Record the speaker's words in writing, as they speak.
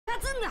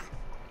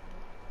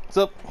What's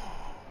up?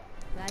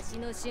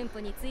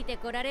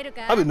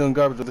 I've been doing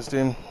garbage with this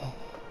team.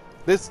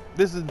 This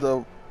is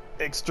the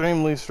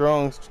extremely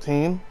strong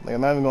team. Like,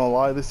 I'm not even gonna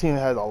lie, this team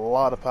has a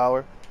lot of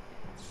power.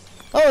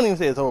 I don't even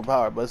say it's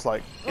overpowered, but it's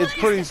like it's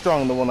pretty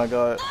strong. The one I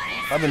got,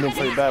 I've been doing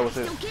pretty bad with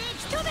it.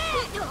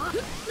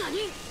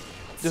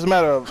 Just a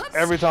matter of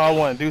every time I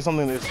want to do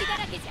something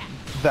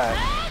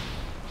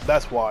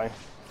that's why.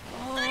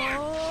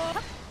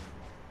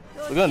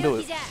 We're gonna do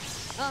it.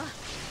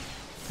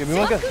 Give me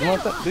one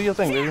guess. Do your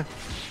thing, baby.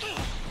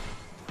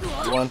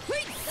 One.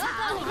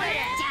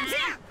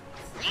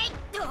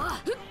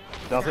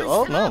 Don't say,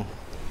 oh no.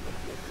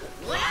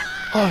 Oh,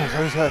 I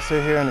just gotta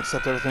sit here and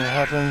accept everything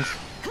that happens.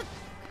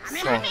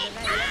 So,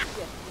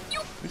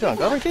 we trying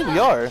to cover kick? We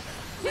are.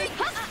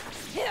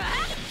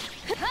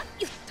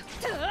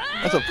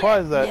 I'm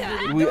surprised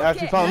that we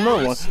actually found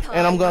another one,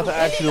 and I'm going to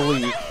actually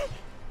leave.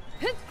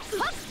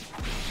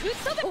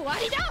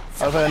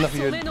 I've had enough of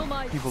your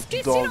people's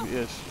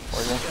dog-ish.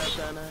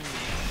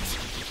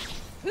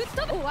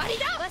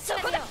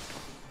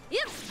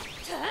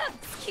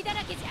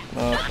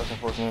 No, that's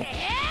unfortunate.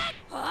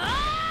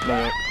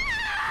 No.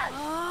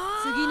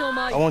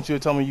 I want you to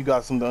tell me you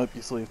got something up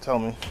your sleeve. Tell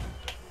me.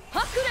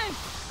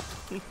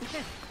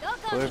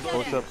 Clear,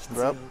 push up,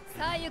 grab.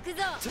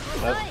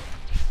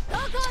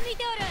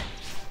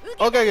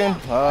 Okay, game.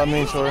 I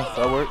mean, sure,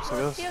 that works, I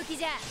guess.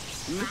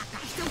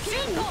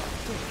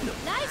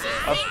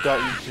 I've got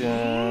you,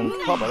 Jen.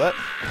 How about that?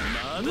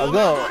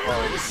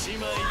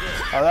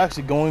 I was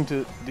actually going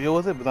to deal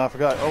with it, but then I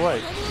forgot. Oh,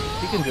 right.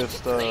 He can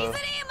just, do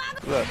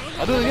that.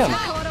 I'll do it again.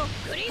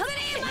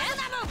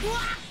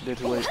 Did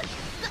too late.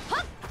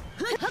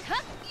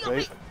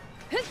 Wait.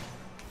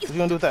 What you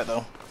gonna do with that,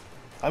 though?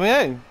 I mean,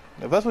 hey,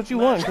 if that's what you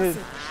want, kid.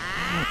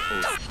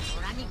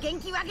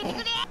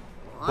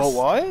 But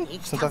why?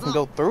 Since I can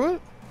go through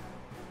it?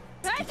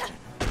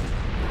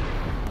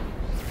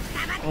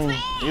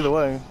 Either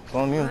way, it's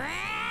on you.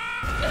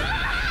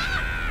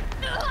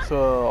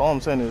 So, all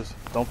I'm saying is,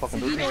 don't fucking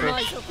do this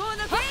shit.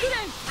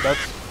 That's...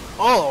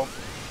 Oh!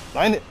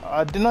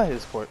 I did not hit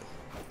his port.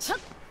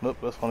 Nope,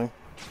 that's funny.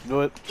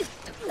 Do it.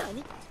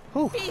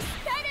 Ooh.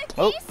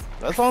 Oh,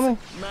 that's on me.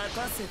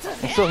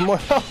 And still more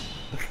health.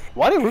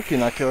 Why did Ruki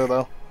not kill her,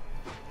 though?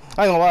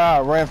 I ain't gonna lie, I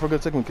ran for a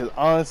good second, because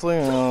honestly,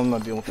 I'm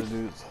not dealing with these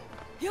dudes.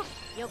 Yeah,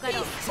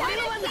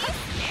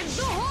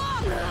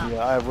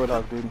 I have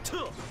Roadhog, dude.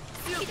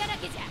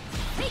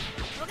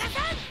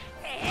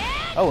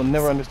 I will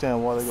never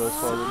understand why they go as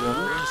far as they do.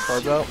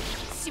 Cards out.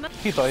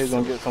 He thought he was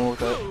gonna get somewhere with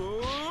that.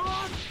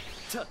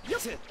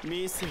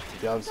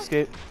 Yeah,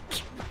 escape.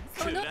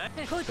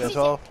 Finish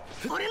off.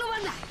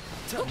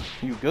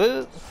 You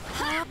good?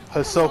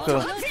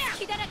 Hisoka.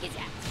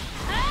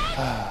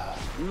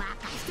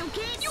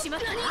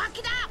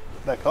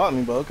 That caught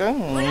me, but okay.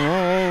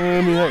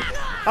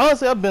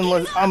 Honestly,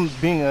 I'm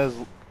being as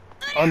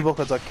unvocal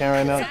as I can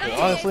right now.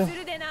 Honestly.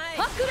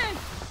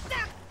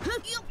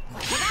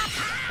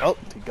 Oh,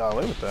 he got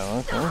away with that.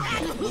 Okay.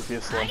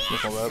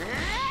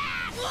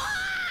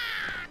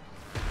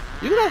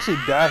 You can actually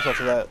dash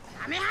after that.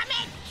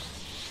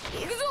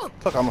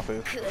 Fuck on my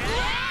face.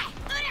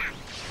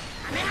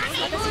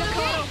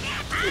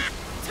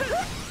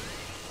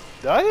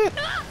 Did I hit?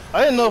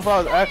 I didn't know if I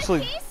was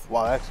actually...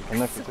 Wow, I actually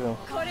connected too.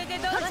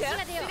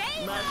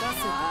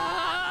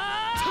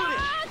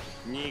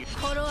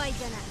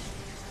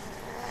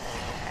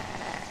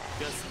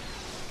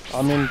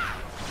 I mean,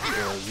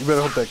 you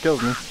better hope that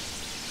kills me.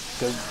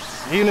 Because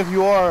even if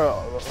you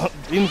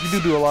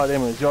do a lot of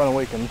damage, you're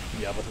unawakened.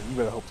 Yeah, but you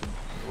better hope to,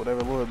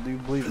 whatever Lord you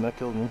believe in, that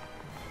kills me.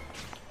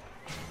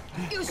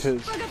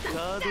 Because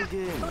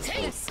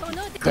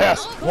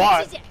that's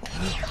why.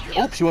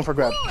 Oops, she went for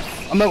grab.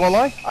 I'm not gonna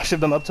lie, I should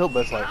have done up tilt,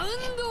 but it's like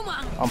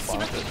I'm fine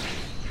with it.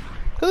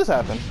 Cause this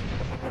happened.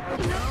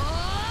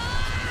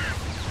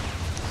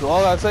 So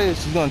all I say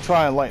is she's gonna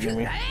try and lightning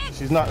me.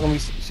 She's not certain.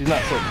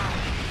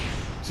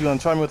 She's gonna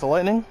try me with the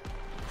lightning.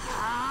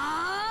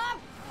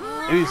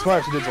 It'd be smart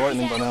if she did the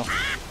lightning by now.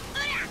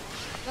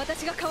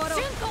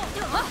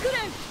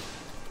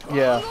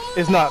 Yeah,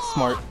 it's not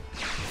smart.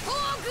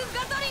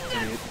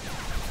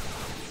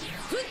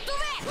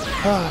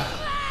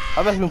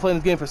 I've actually been playing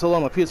this game for so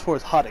long, my PS4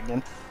 is hot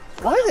again.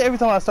 Why is it every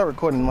time I start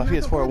recording, my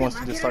PS4 wants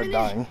to just start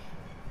dying?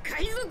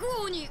 I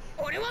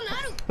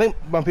think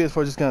my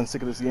PS4 is just kind of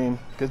sick of this game.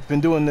 Because it's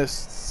been doing this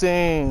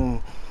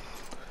same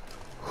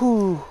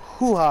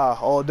hoo-ha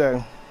all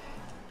day.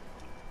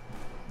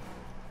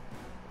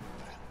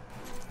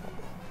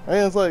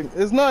 And it's like,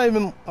 it's not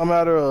even a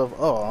matter of,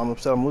 oh, I'm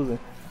upset I'm losing.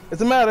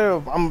 It's a matter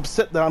of, I'm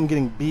upset that I'm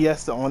getting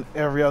BS'd on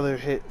every other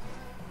hit.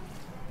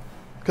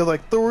 Because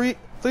like three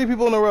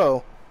people in a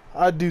row,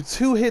 I do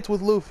 2 hits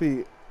with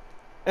Luffy,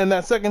 and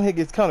that second hit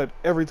gets counted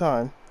every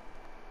time.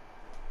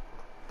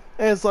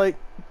 And it's like,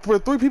 for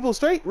 3 people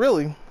straight,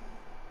 really?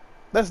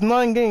 That's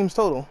 9 games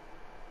total.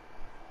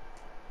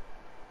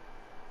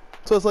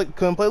 So it's like,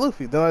 couldn't play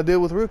Luffy. Then I did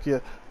with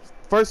Rukia.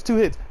 First 2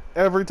 hits,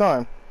 every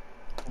time.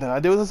 Then I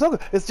did with Ahsoka.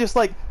 It's just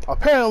like,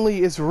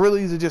 apparently it's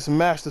really easy to just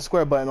mash the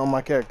square button on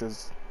my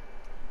characters.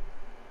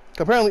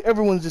 Apparently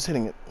everyone's just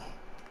hitting it.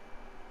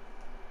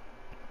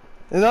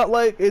 It's not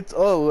like it's,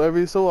 oh,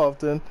 every so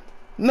often.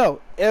 No,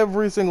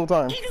 every single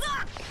time.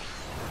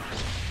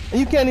 And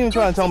you can't even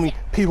try and tell me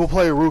people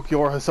play Rukia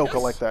or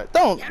Hisoka like that.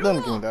 Don't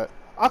give me that.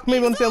 I can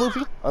maybe understand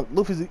Luffy.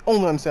 Luffy's the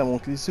only understandable one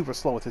because he's super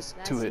slow with his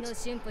 2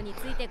 hits.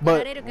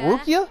 But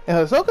Rukia and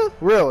Hisoka?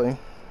 Really?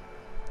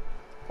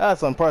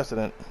 That's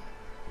unprecedented.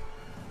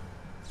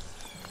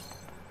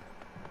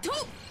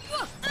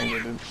 Thank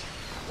you, dude.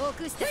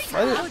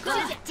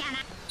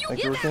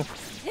 Thank you, Rukia.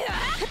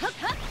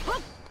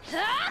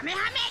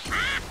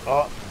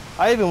 Oh,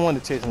 I even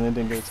wanted to chase him and it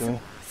didn't get to me.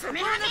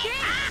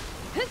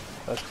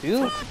 That's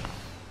cute.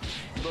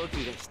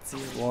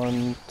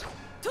 1,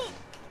 2.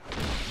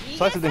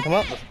 Slicer didn't come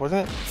out. That's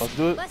unfortunate. Let's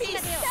do it.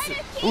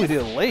 Ooh, he did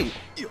it late.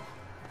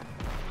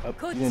 Oh,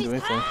 he didn't do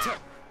anything.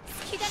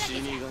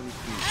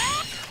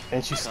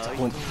 And she still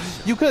went.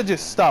 You could have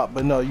just stopped,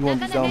 but no, you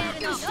want to be dumb.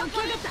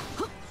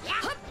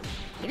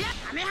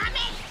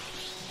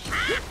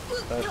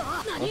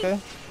 Okay.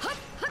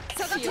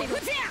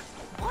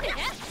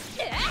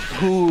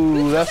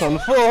 Ooh, that's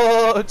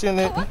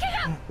unfortunate.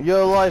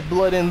 Your life,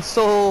 blood, and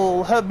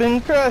soul have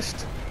been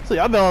crushed. See,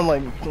 I've been on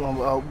like,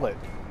 what,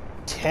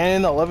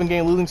 10, 11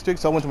 game losing streak,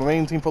 so I went to my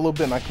main team for a little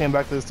bit and I came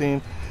back to this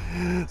team.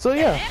 So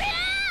yeah.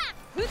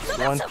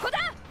 1.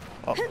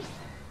 Oh.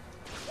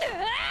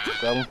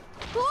 Grab him.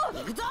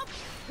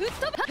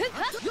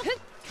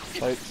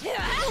 Wait.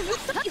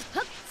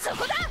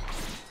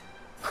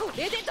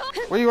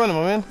 Where you running,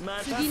 my man?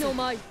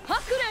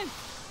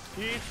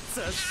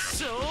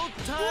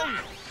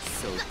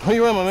 Where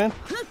you running, my man?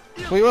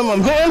 Where you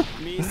running, my man?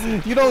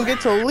 You don't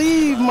get to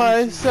leave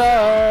my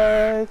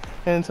side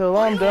until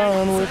I'm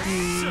done with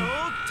you.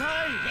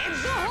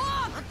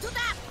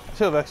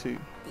 Should have actually.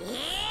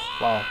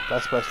 Wow,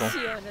 that's special.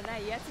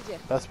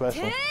 That's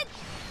special.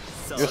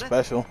 You're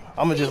special.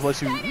 I'm gonna just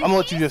let you. I'm gonna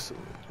let you just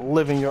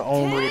live in your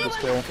own little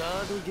despair.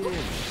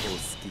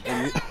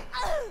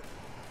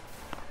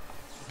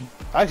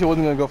 I actually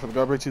wasn't gonna go for the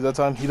garbage that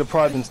time. He'd have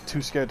probably been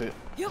too scared to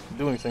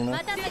do anything now.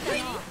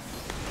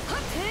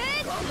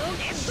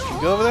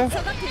 You go over there?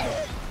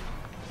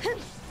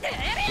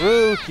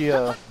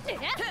 Rukia.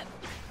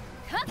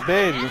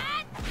 Baby.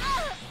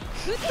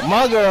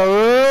 My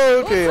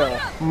girl,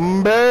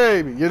 Rukia.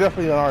 Baby. You're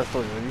definitely on our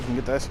story. You can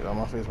get that shit on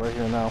my face right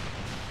here now.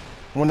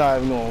 We're not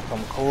even gonna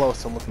come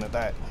close to looking at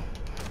that.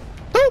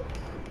 Boop.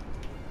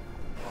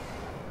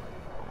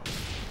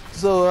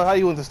 So, how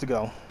you want this to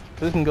go?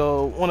 This can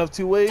go one of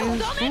 2 ways.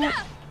 1,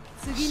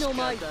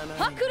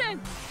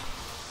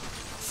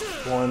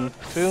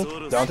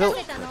 2. Down tilt.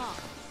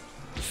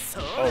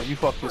 Oh, you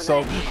fucked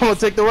yourself. I'm gonna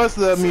take the rest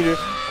of that meter.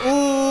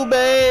 Ooh,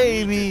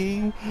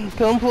 baby,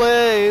 come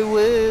play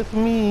with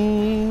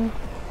me.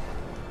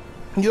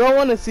 You don't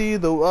want to see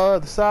the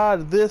other side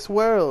of this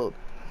world.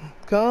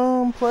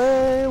 Come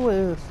play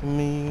with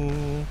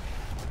me.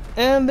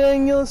 And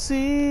then you'll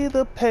see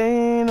the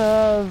pain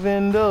I've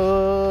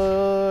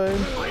endured.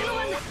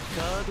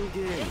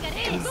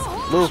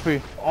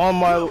 Luffy, on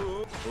my...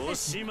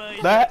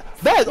 That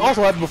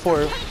also happened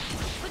before.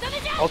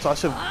 Also, I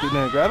should have been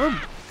there and grab him.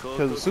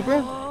 Because it's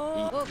super.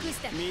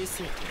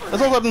 That's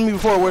also happened to me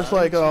before where it's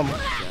like,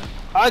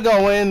 I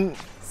go in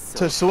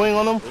to swing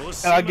on them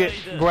and I get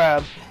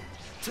grabbed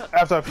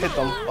after I've hit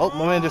them. Oh,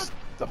 my man just...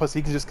 Plus,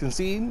 he can just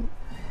concede.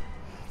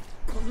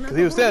 Because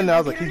he was standing there, I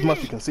was like, he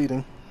must be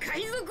conceding.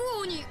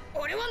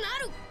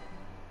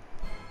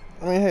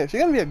 I mean, hey, if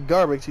you're gonna be a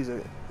garbage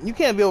cheeser, you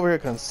can't be over here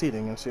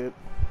conceding and shit.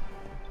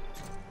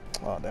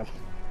 Oh, damn.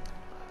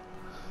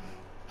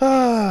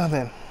 Ah,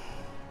 man.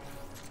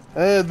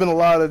 There's been a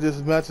lot of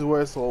just matches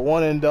where it's a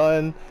one and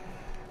done.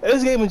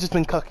 This game has just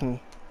been cucking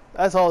me.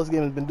 That's all this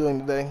game has been doing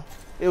today.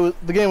 The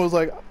game was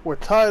like, we're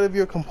tired of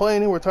your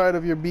complaining, we're tired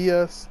of your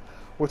BS,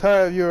 we're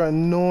tired of your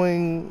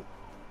annoying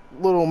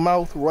little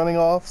mouth running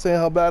off saying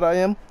how bad I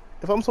am.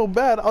 If I'm so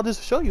bad, I'll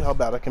just show you how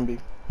bad I can be.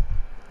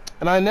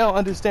 And I now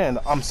understand.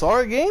 I'm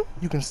sorry, game.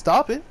 You can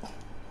stop it.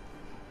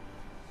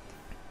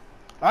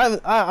 I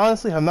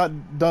honestly have not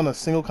done a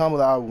single combo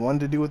that I wanted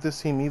to do with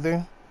this team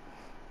either.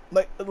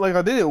 Like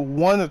I did it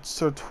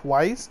once or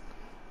twice,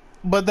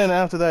 but then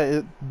after that,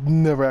 it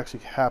never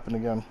actually happened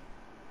again.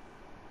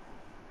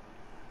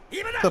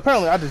 So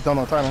apparently, I just don't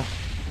know timing.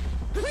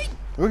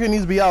 Rukia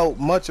needs to be out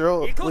much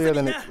earlier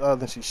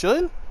than she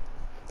should.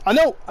 I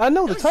know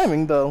the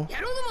timing though,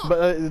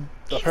 but it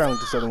apparently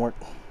just doesn't work.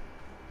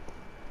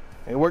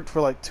 It worked for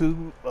like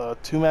two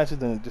matches,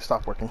 then it just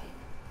stopped working.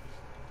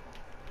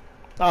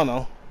 I don't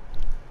know.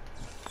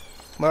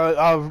 But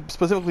I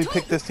specifically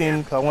picked this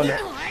team because I wanted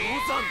to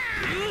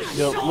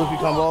Luffy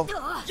combo.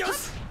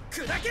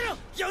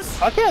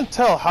 I can't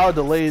tell how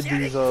delayed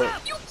these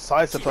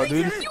side steps are,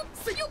 dude.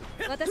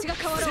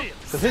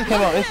 Because his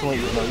came out instantly,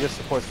 your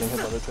support's getting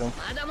hit by the two.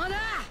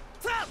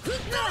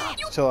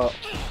 Chill out.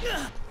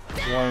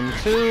 1,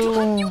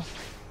 2.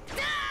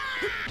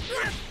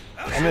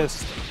 I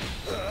missed.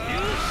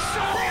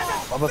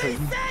 I'm about to say,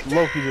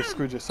 Loki just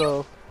screwed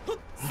yourself.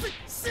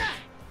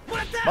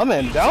 My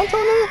man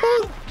downtown in the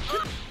hood?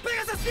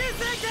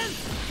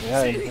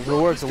 Yeah, if it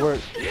works, it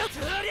works. If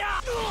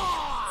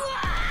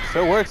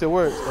it works, it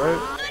works,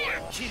 right?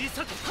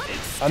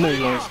 I knew you were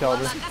going to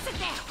Excalibur.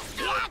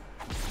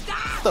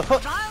 What the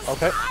fuck?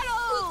 Okay.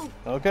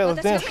 Okay,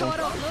 let's dance then.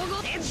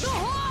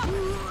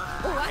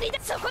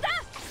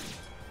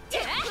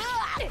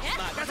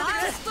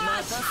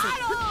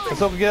 Let's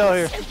hope we get out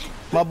of here.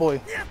 My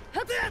boy.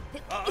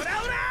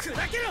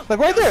 Like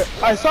right there.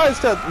 I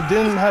sidestepped.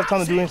 Didn't have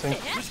time to do anything.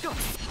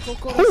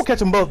 Ooh, catch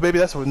them both, baby.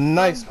 That's a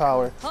nice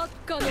power.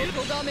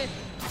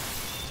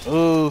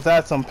 Ooh,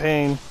 that's some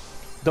pain.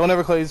 Don't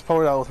ever close his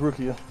power out with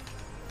Rukia.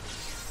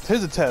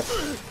 Here's a test.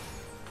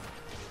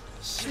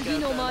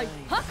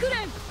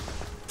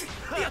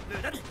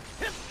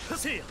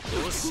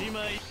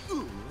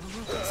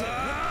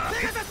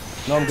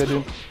 No, I'm good,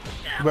 dude.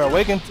 Better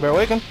awaken. Better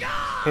awaken.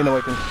 He ain't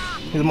awaken.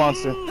 He's a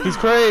monster. He's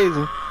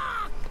crazy.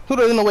 Who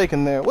doesn't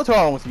awaken there? What's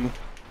wrong with you?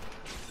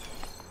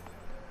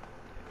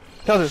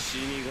 Counter.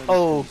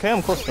 Oh, okay,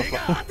 I'm close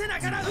enough.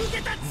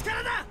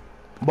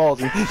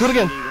 Ballsy. Do it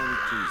again.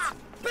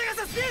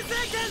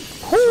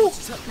 Woo.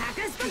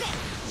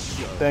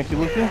 Thank you,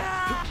 Luffy.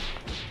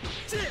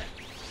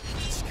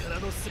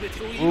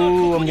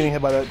 Ooh, I'm getting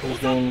hit by that this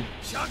game.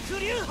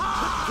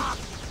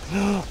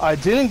 I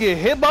didn't get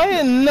hit by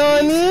it?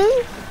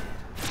 Nani?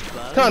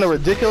 Kind of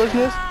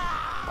ridiculousness.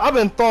 I've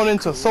been thrown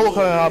into Soul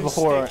Calibur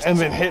before and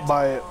been hit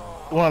by it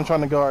when I'm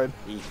trying to guard.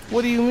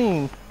 What do you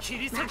mean?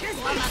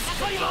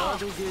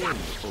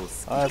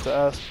 I have to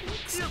ask.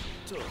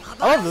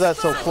 I love that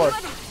that's so clutch.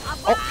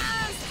 Oh.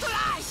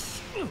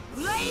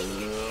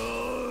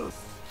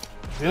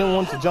 Didn't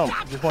want to jump,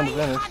 just wanted to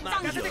finish.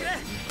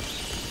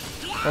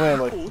 I mean,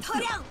 like,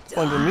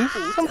 want to give me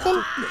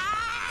something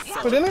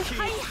for dinner?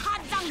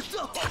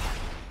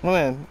 Oh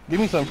man, give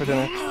me something for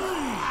dinner.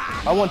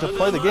 I want to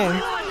play the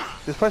game.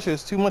 This pressure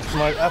is too much for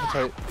my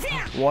appetite.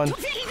 1, 2.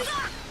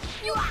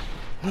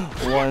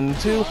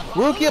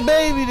 Rukia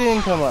baby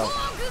didn't come out.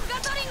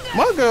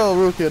 My girl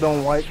Rukia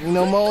don't like me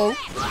no more.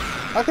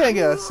 I can't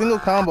get a single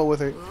combo with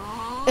her.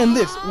 And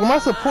this, well, my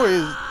support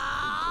is,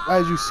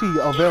 as you see,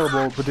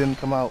 available but didn't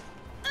come out.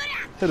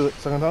 Hit it,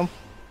 second time.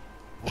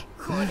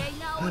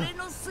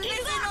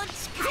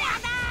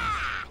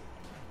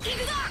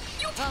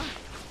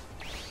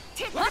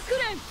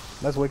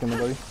 That's waking me,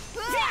 buddy.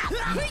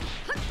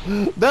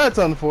 That's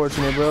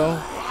unfortunate, bro.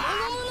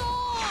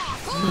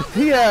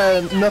 He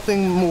had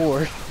nothing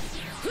more.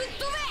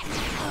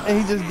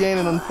 And he just gained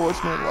an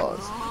unfortunate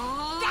loss.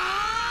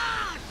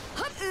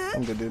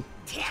 I'm good, dude.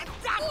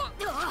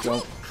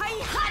 Jump.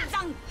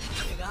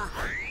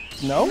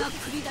 No?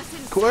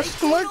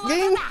 Question mark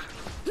game?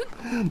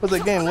 What's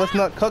that game? Let's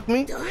not cuck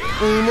me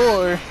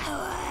anymore.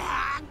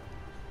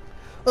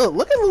 Oh,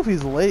 look at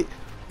Luffy's leg.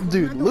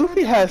 Dude,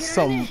 Luffy has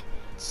some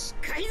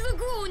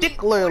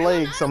stickler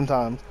legs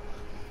sometimes.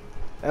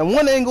 And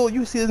one angle,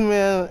 you see this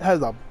man has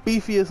the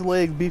beefiest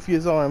legs,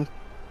 beefiest arms.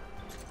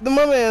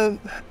 My man,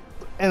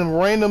 in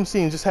random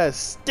scenes, just has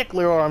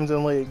stickler arms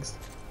and legs.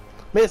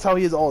 Maybe that's how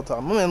he is all the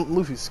time. My man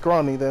Luffy's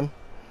scrawny then.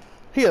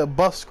 He a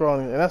buff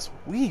scrawny, and that's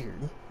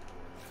weird.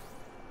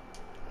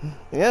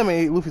 Yeah, I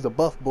mean, Luffy's a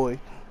buff boy.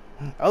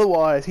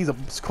 Otherwise, he's a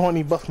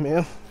scrawny buff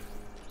man.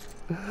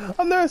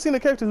 I've never seen a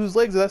character whose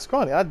legs are that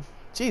scrawny.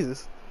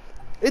 Jesus.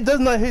 It does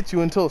not hit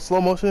you until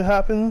slow motion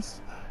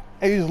happens.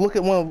 And you just look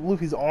at one of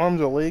Luffy's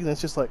arms or legs and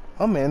it's just like,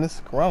 oh man, it's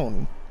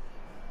scrawny.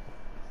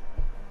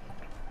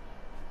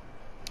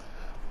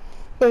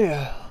 But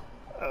yeah.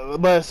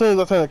 But as soon as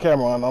I turn the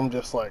camera on, I'm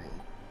just like,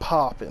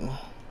 popping.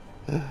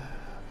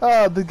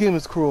 The game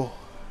is cruel.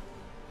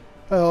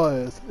 Oh,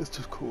 it is. It's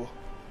just cool.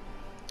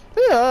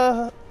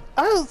 Yeah,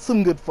 I had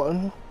some good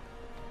fun.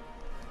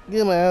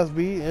 Getting my ass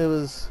beat, it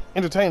was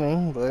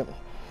entertaining, but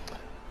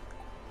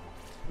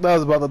that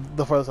was about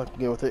the farthest I could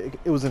get with it.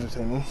 It was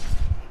entertaining.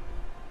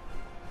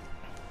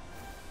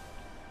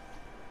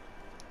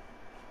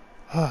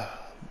 This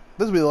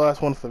will be the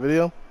last one for the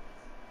video.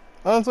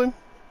 Honestly,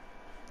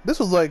 this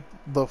was like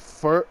the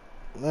first.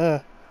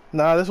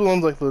 Nah, this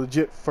one's like the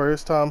legit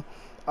first time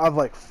I've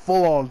like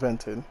full on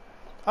vented.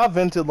 I've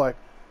vented like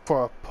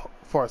for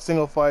a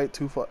single fight,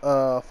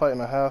 fight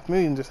and a half,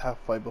 maybe even just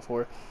half a fight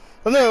before.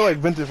 I've never like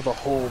vented for the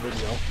whole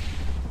video.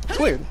 It's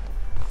weird.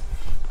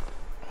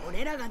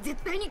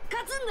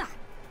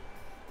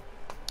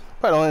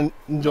 Probably don't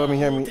enjoy me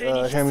hearing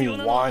me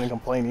whine and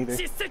complain either.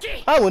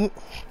 I wouldn't.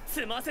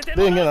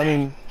 Then again, I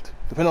mean,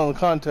 depending on the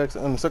context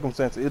and the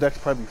circumstance, it'd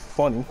actually probably be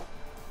funny.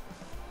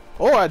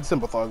 Or I'd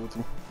sympathize with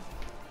you.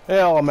 It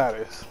all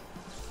matters.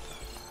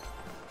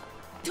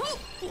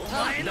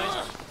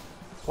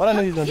 Why did I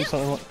know he was gonna do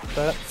something like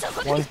that?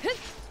 1.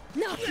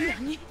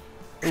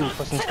 Ooh,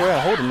 pressing square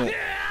and holding it.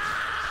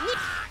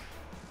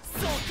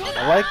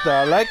 I like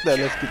that, I like that.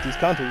 Let's get these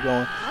counters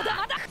going.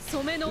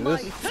 Do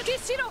this.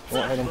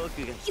 Won't hit him.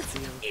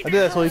 I did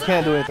that so he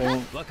can't do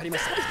anything.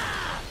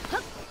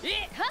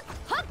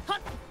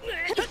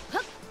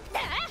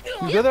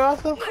 You good there,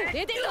 Asta?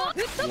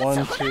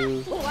 1,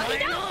 2. Ooh,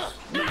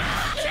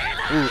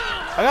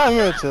 I gotta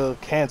remember to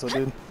cancel,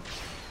 dude.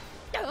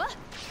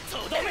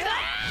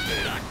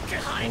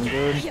 I'm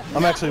good.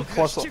 I'm actually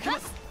plus.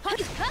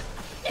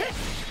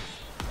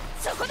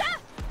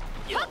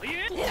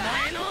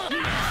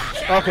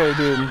 Okay,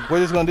 dude, we're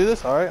just gonna do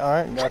this. All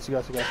right, got you.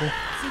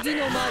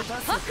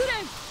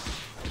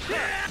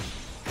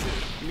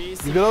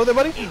 You good over there,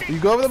 buddy? You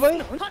go over there,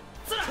 buddy?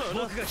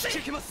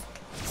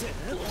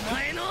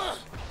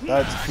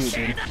 That's cute,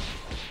 dude.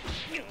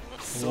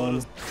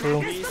 1,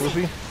 2,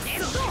 Luffy.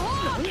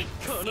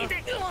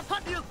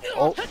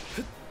 Oh.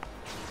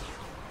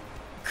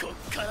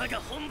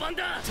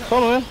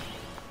 Hold on, man.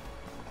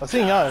 I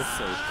seen y'all.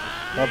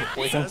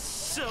 Waiting.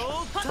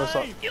 What's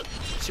up?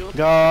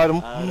 Got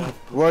him.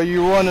 Where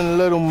you running,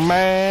 little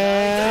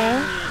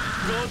man?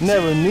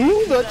 Never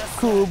knew that's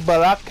cool,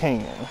 but I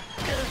can.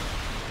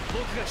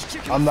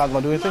 I'm not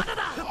gonna do anything.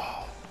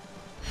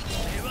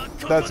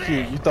 That's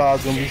cute. You thought I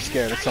was gonna be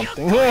scared or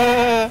something.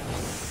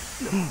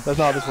 That's not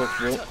how this works,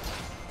 bro.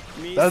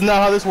 That's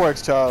not how this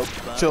works, child.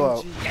 Chill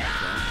out.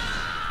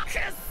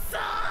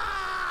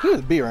 He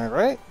was B rank,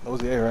 right? That was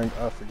the A rank.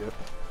 I forget.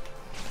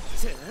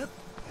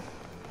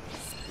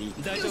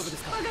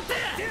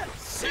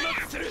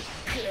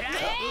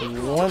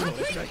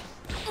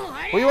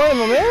 Where you running,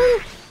 my man?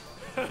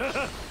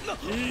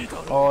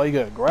 Oh, you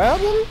gotta grab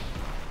him?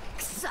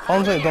 All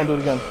I'm saying, don't do it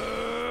again.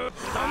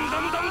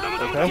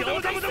 Okay.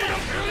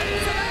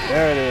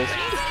 There it is.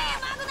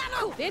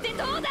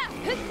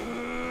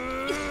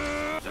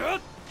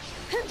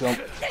 Jump.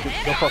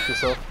 Go fuck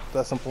yourself.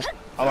 That's simple.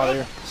 I'm out of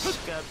here.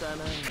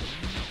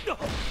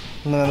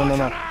 No.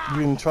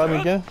 You can try me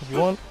again if you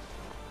want.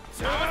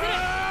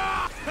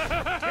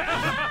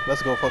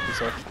 Let's go fuck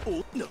yourself.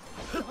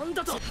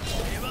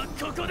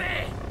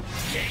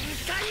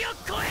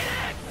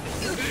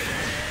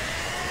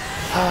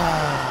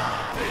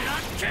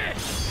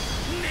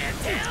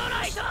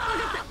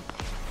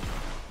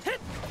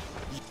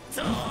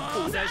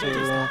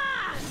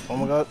 Oh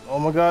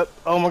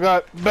my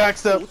god,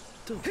 backstep.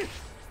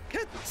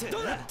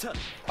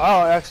 Oh,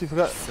 I actually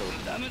forgot.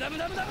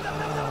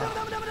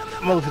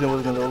 Motherfucker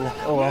wasn't gonna go.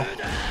 Oh well.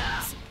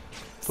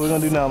 What are we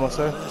gonna do now, my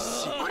sir?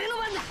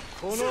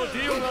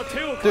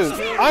 Dude,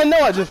 I know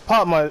I just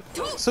popped my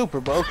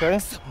super, but okay.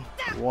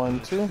 1,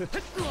 2.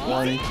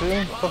 1,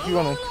 2. Fuck you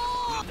running?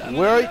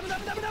 Where are you?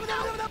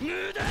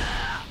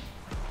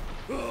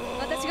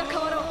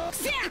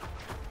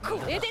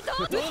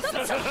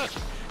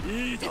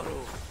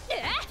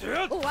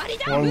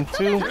 One,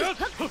 2.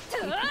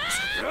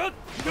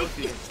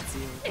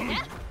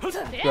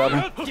 Grab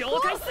him.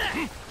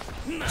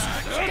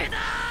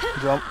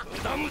 Jump.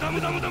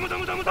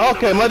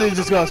 Okay, my dude's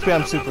just gonna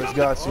spam supers.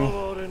 Got you.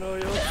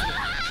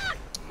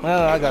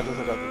 I got this.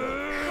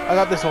 I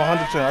got this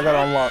 100%. I got it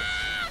unlocked.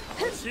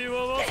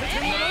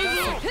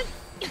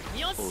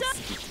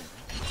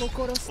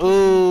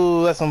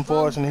 Ooh, that's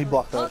unfortunate. He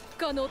blocked that.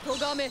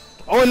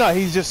 Oh no,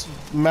 he's just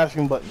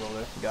mashing buttons over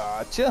there.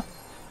 Gotcha.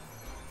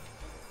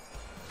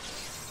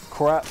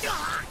 Crap.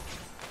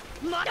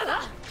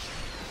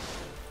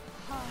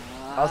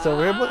 I'll stay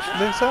over here, but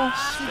think so?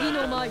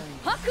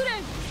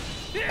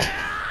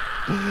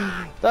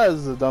 That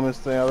is the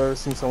dumbest thing I've ever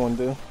seen someone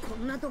do.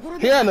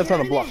 He had enough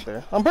time to block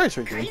there. I'm pretty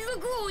sure he did.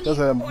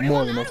 Doesn't have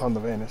more than enough time to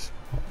vanish.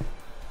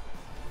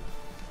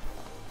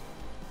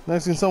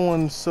 Next thing,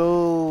 someone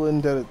so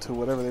indebted to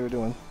whatever they were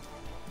doing.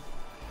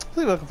 Let's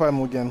see if I can find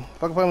him again.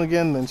 If I can find him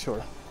again, then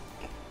sure.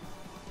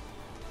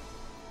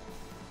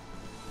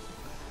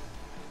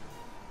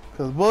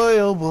 Cause boy,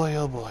 oh boy,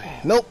 oh boy.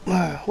 Nope.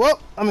 Well,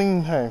 I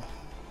mean, hey.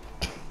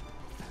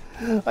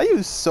 I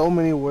used so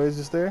many words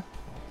just there.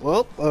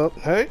 Well,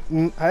 hey,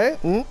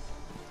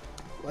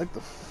 like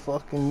the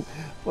fucking,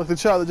 like the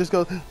child that just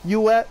goes, you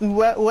what,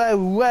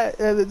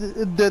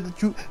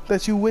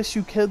 that you wish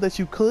you could, that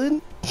you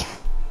could.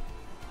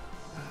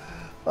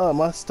 Oh,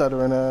 my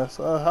stuttering ass.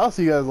 I'll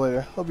see you guys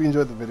later. Hope you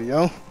enjoyed the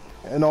video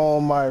and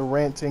all my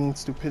ranting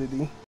stupidity.